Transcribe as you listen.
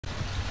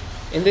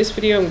In this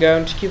video, I'm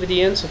going to give you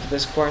the answer for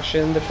this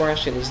question. The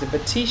question is: the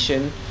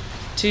petition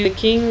to the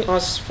king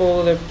asks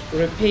for the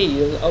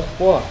repeal of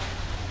what?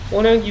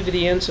 Well, I'll give you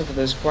the answer for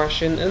this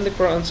question, and the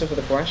correct answer for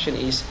the question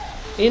is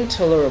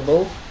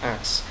intolerable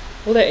acts.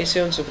 Well, that is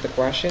the answer for the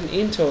question,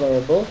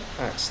 intolerable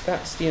acts.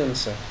 That's the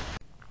answer.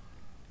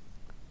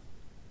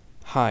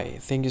 Hi,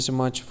 thank you so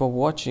much for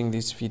watching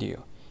this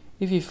video.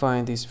 If you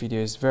find this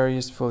video is very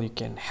useful, you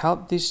can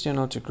help this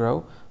channel to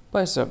grow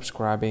by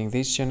subscribing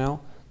this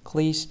channel.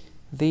 Please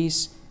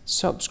this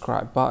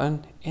subscribe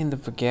button and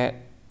don't forget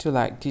to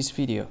like this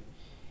video.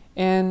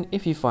 And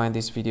if you find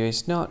this video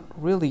is not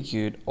really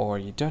good, or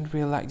you don't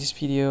really like this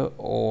video,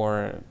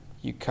 or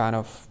you kind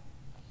of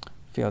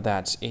feel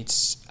that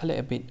it's a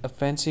little bit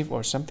offensive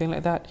or something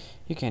like that,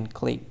 you can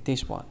click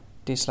this one,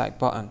 dislike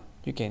button.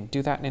 You can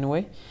do that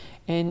anyway.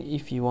 And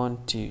if you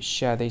want to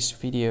share this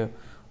video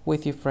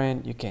with your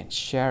friend, you can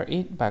share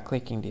it by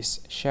clicking this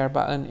share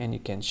button, and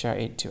you can share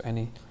it to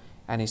any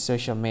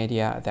social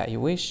media that you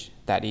wish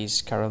that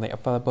is currently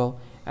available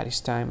at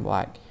this time,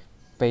 like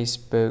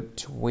Facebook,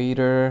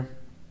 Twitter,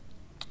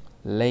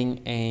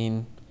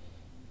 LinkedIn,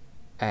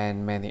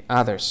 and many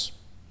others,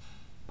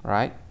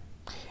 right?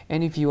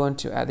 And if you want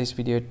to add this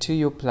video to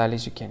your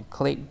playlist, you can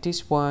click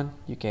this one.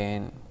 You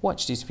can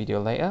watch this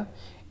video later,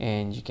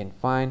 and you can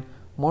find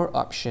more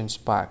options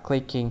by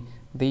clicking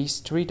these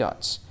three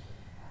dots.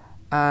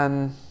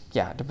 And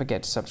yeah, don't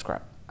forget to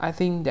subscribe. I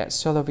think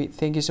that's all of it.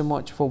 Thank you so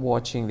much for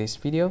watching this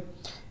video,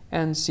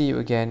 and see you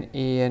again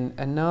in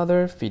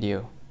another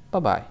video. Bye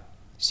bye.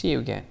 See you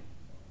again.